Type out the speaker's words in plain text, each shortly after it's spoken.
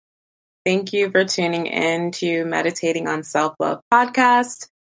Thank you for tuning in to Meditating on Self-Love podcast,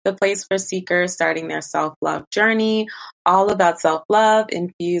 the place for seekers starting their self-love journey, all about self-love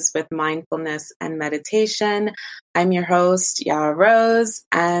infused with mindfulness and meditation. I'm your host, Yara Rose,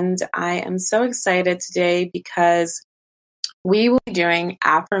 and I am so excited today because we will be doing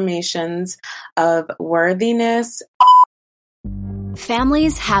affirmations of worthiness.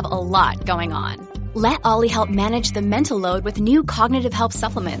 Families have a lot going on. Let Ollie help manage the mental load with new cognitive help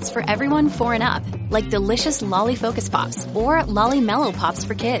supplements for everyone 4 and up, like delicious Lolly Focus Pops or Lolly Mellow Pops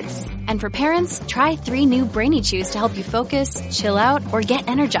for kids. And for parents, try 3 new Brainy Chews to help you focus, chill out, or get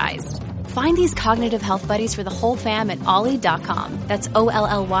energized. Find these cognitive health buddies for the whole fam at ollie.com. That's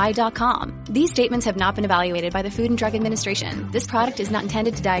OLLY.com. These statements have not been evaluated by the Food and Drug Administration. This product is not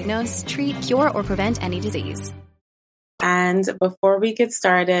intended to diagnose, treat, cure, or prevent any disease. And before we get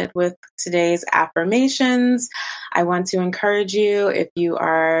started with today's affirmations, I want to encourage you, if you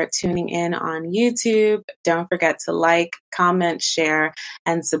are tuning in on YouTube, don't forget to like, comment, share,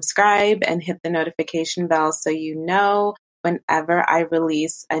 and subscribe, and hit the notification bell so you know whenever I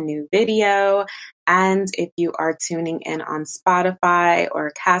release a new video. And if you are tuning in on Spotify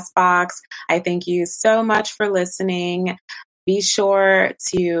or Castbox, I thank you so much for listening. Be sure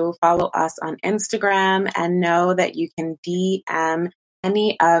to follow us on Instagram and know that you can DM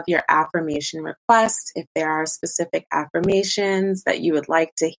any of your affirmation requests. If there are specific affirmations that you would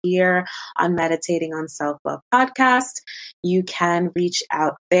like to hear on Meditating on Self-Love podcast, you can reach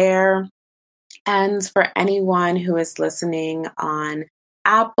out there. And for anyone who is listening on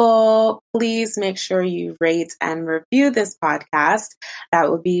Apple, please make sure you rate and review this podcast. That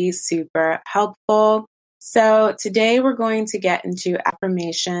would be super helpful. So today we're going to get into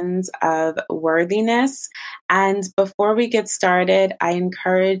affirmations of worthiness. And before we get started, I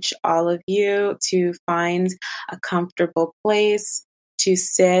encourage all of you to find a comfortable place to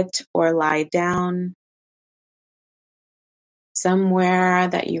sit or lie down, somewhere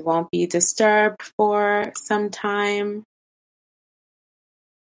that you won't be disturbed for some time.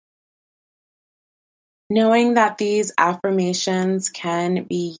 Knowing that these affirmations can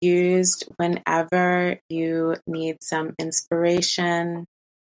be used whenever you need some inspiration.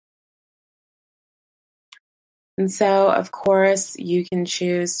 And so, of course, you can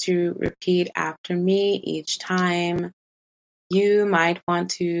choose to repeat after me each time. You might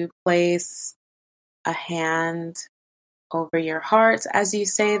want to place a hand over your heart as you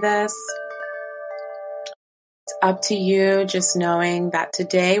say this. It's up to you, just knowing that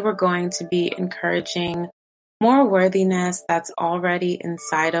today we're going to be encouraging more worthiness that's already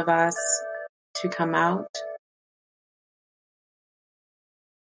inside of us to come out.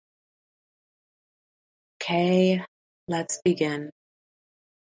 Okay, let's begin.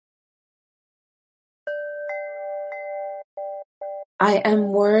 I am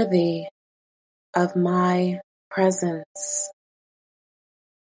worthy of my presence.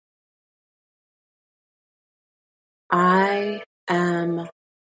 I am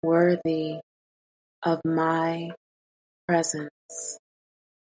worthy of my presence.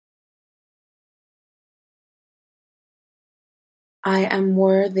 I am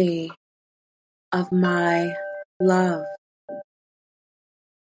worthy of my love.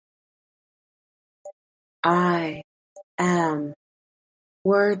 I am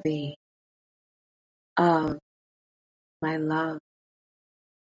worthy of my love.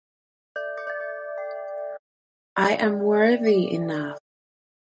 I am worthy enough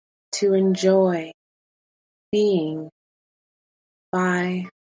to enjoy being by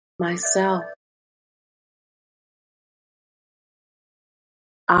myself.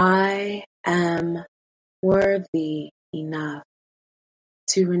 I am worthy enough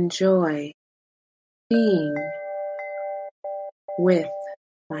to enjoy being with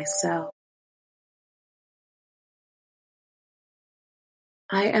myself.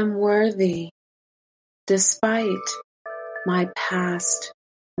 I am worthy despite my past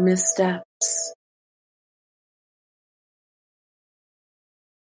missteps.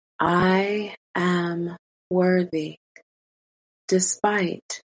 I am worthy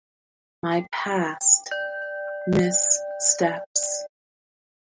despite my past missteps.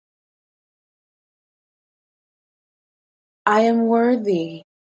 I am worthy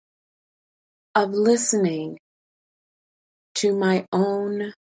of listening to my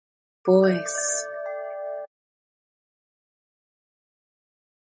own voice.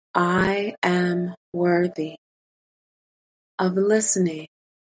 I am worthy of listening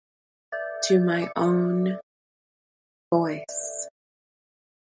to my own voice.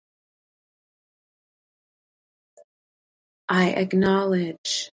 I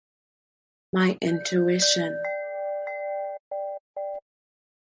acknowledge my intuition.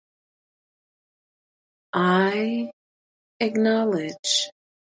 I acknowledge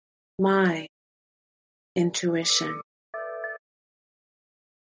my intuition.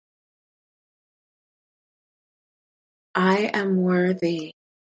 I am worthy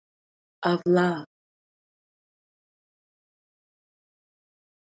of love.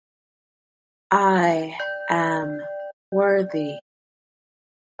 I am worthy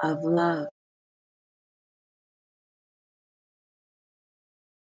of love.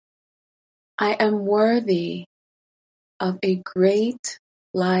 I am worthy of a great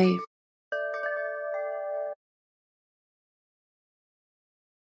life.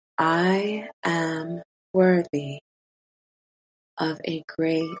 I am worthy of a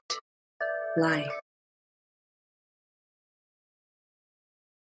great life.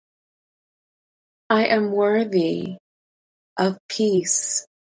 I am worthy of peace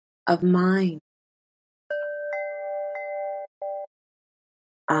of mind.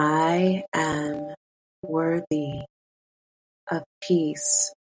 I am worthy of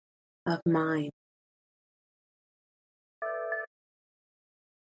peace of mind.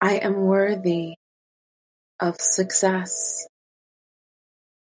 I am worthy of success.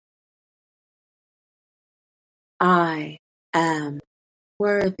 I am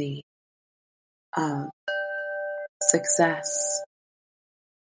worthy of success.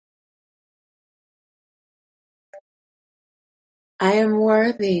 I am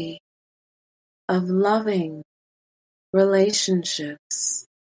worthy of loving relationships.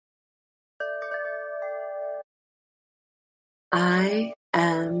 I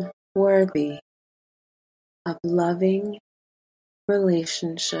am worthy of loving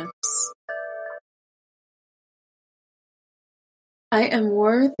relationships. I am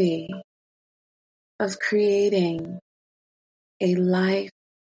worthy of creating a life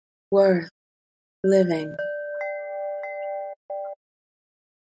worth living.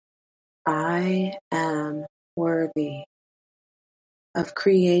 I am worthy of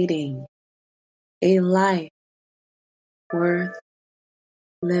creating a life worth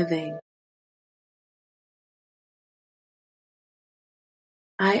living.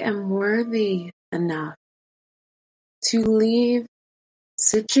 I am worthy enough to leave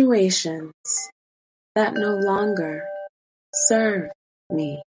situations that no longer serve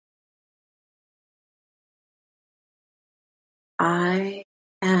me. I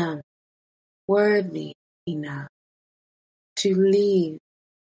am worthy enough to leave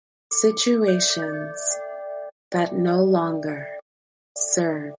situations that no longer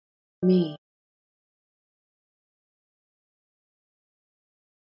serve me.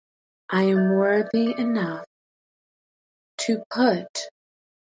 I am worthy enough to put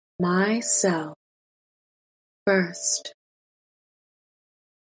myself first.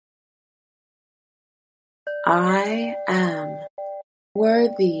 I am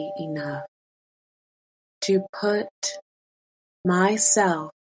worthy enough to put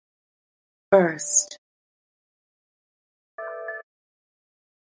myself first.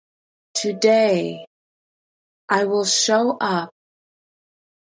 Today, I will show up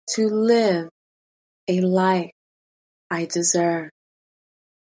to live a life I deserve.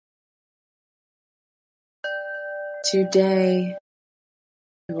 Today,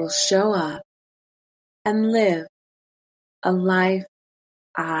 I will show up and live a life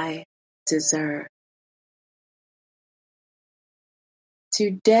I deserve.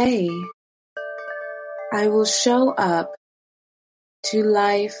 Today, I will show up to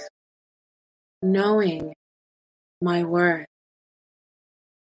life knowing my worth.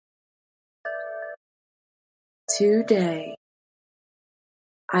 Today,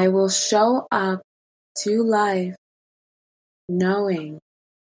 I will show up to life knowing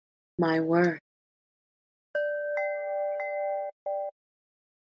my worth.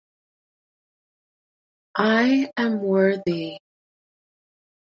 I am worthy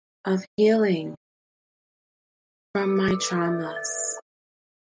of healing from my traumas.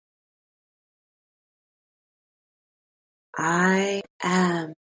 I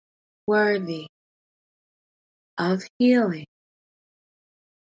am worthy of healing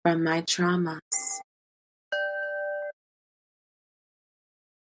from my traumas.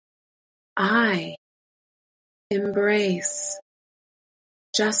 I embrace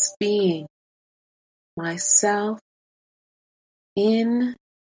just being myself in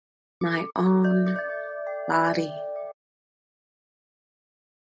my own body.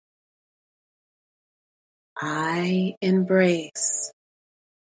 I embrace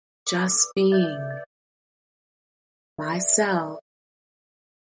just being myself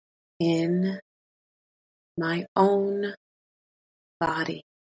in my own body.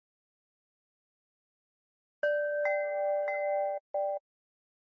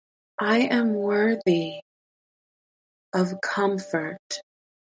 I am worthy of comfort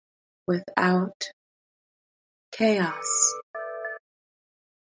without chaos.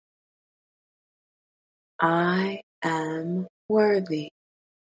 I am worthy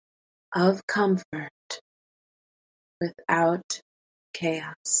of comfort without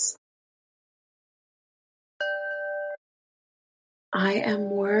chaos. I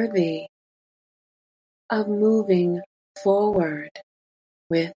am worthy of moving forward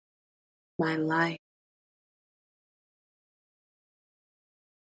with my life.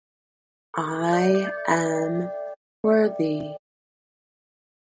 I am worthy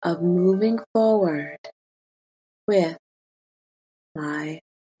of moving forward with my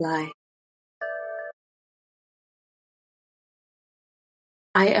life.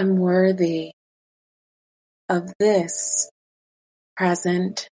 I am worthy of this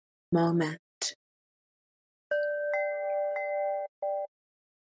present moment.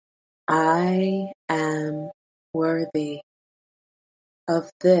 I am worthy of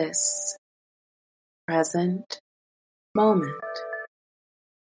this present moment.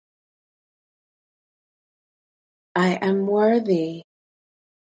 I am worthy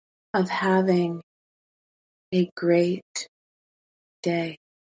of having a great day.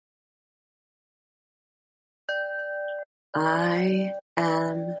 I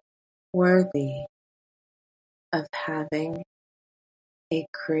am worthy of having a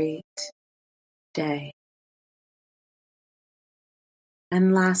great day.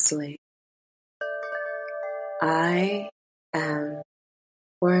 And lastly, I am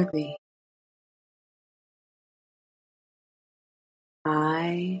worthy.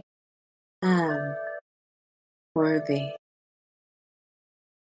 I am worthy.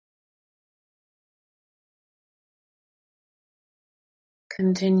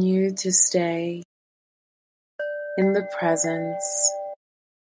 Continue to stay in the presence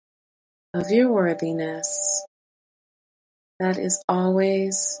of your worthiness that is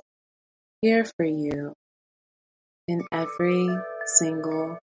always here for you in every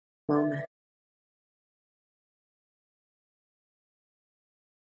single moment.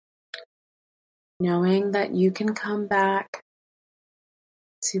 Knowing that you can come back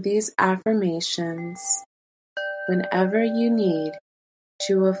to these affirmations whenever you need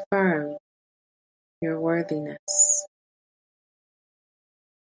to affirm your worthiness.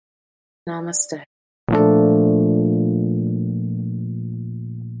 Namaste.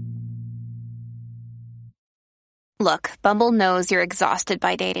 Look, Bumble knows you're exhausted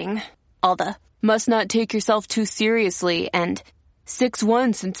by dating. All the, must not take yourself too seriously, and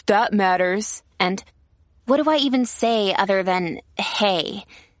 6'1" since that matters, and what do I even say other than, hey?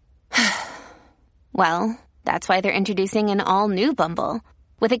 Well, that's why they're introducing an all-new Bumble,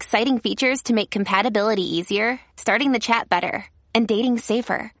 with exciting features to make compatibility easier, starting the chat better, and dating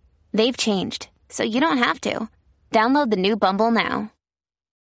safer. They've changed, so you don't have to. Download the new Bumble now.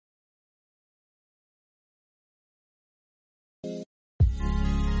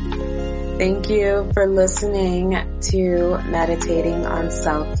 Thank you for listening to Meditating on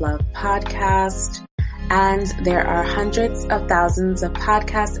Self-Love podcast. And there are hundreds of thousands of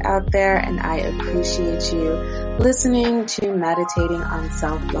podcasts out there, and I appreciate you listening to Meditating on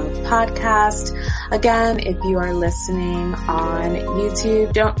Self-Love podcast. Again, if you are listening on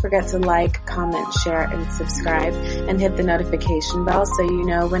YouTube, don't forget to like, comment, share, and subscribe, and hit the notification bell so you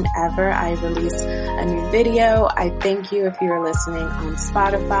know whenever I release a new video. I thank you if you are listening on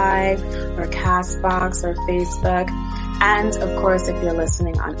Spotify or Castbox or Facebook. And of course, if you're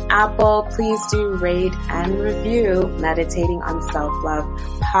listening on Apple, please do rate and review Meditating on Self-Love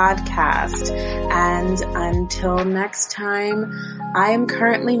podcast. And until next time, I am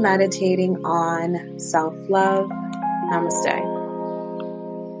currently meditating on self-love. Namaste.